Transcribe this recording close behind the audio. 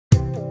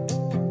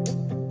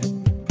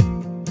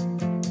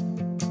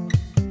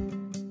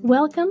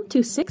Welcome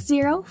to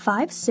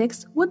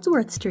 6056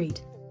 Woodsworth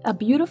Street, a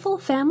beautiful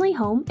family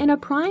home in a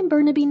prime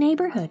Burnaby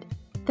neighborhood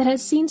that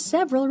has seen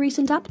several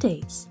recent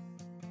updates.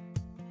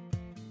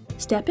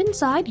 Step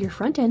inside your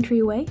front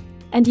entryway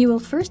and you will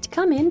first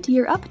come into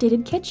your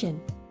updated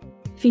kitchen,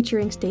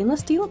 featuring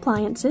stainless steel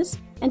appliances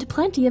and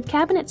plenty of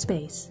cabinet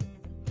space.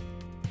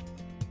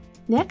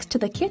 Next to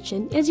the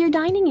kitchen is your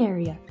dining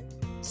area,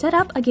 set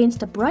up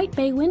against a bright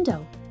bay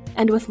window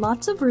and with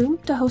lots of room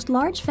to host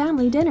large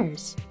family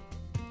dinners.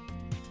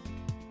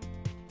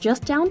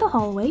 Just down the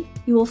hallway,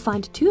 you will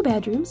find 2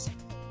 bedrooms,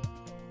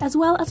 as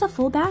well as a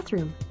full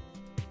bathroom.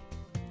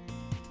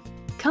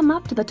 Come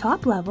up to the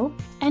top level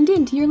and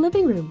into your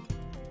living room,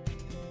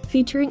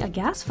 featuring a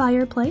gas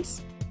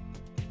fireplace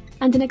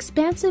and an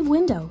expansive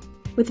window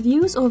with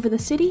views over the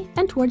city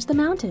and towards the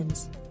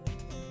mountains.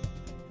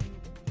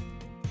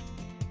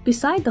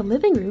 Beside the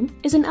living room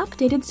is an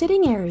updated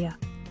sitting area,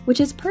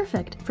 which is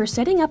perfect for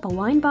setting up a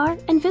wine bar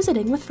and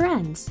visiting with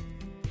friends.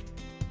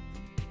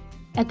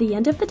 At the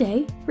end of the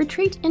day,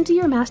 retreat into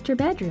your master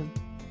bedroom.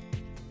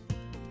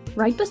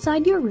 Right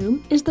beside your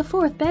room is the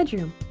 4th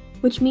bedroom,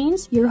 which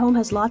means your home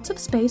has lots of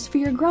space for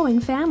your growing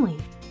family.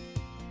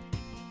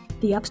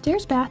 The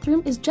upstairs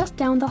bathroom is just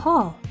down the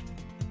hall.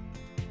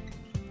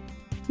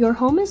 Your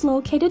home is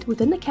located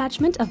within the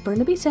catchment of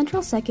Burnaby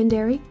Central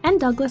Secondary and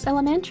Douglas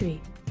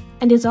Elementary,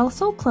 and is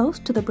also close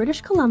to the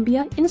British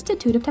Columbia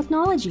Institute of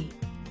Technology.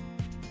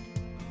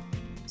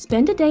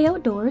 Spend a day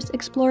outdoors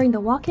exploring the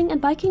walking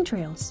and biking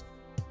trails,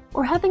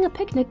 or having a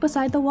picnic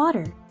beside the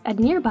water at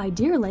nearby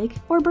Deer Lake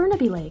or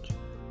Burnaby Lake,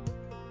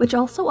 which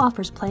also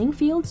offers playing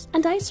fields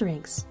and ice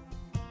rinks.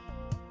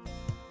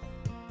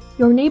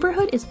 Your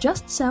neighborhood is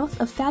just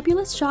south of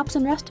fabulous shops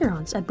and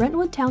restaurants at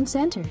Brentwood Town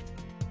Centre,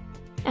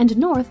 and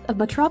north of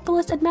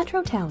Metropolis at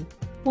Metrotown,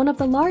 one of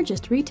the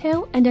largest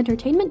retail and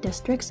entertainment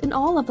districts in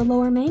all of the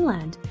Lower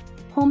Mainland,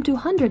 home to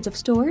hundreds of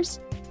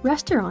stores,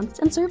 restaurants,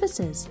 and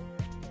services.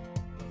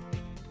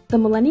 The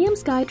Millennium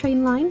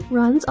SkyTrain line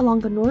runs along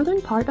the northern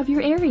part of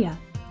your area,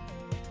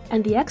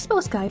 and the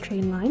Expo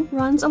SkyTrain line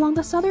runs along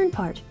the southern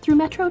part through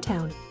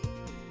Metrotown.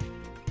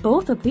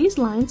 Both of these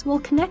lines will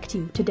connect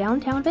you to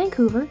downtown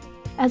Vancouver,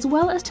 as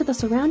well as to the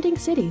surrounding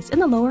cities in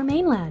the Lower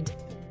Mainland.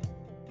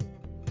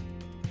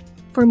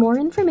 For more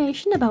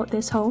information about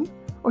this home,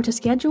 or to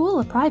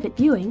schedule a private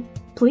viewing,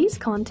 please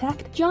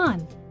contact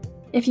John.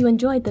 If you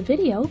enjoyed the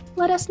video,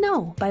 let us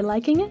know by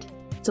liking it,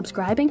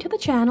 subscribing to the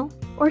channel,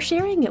 or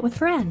sharing it with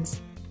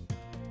friends.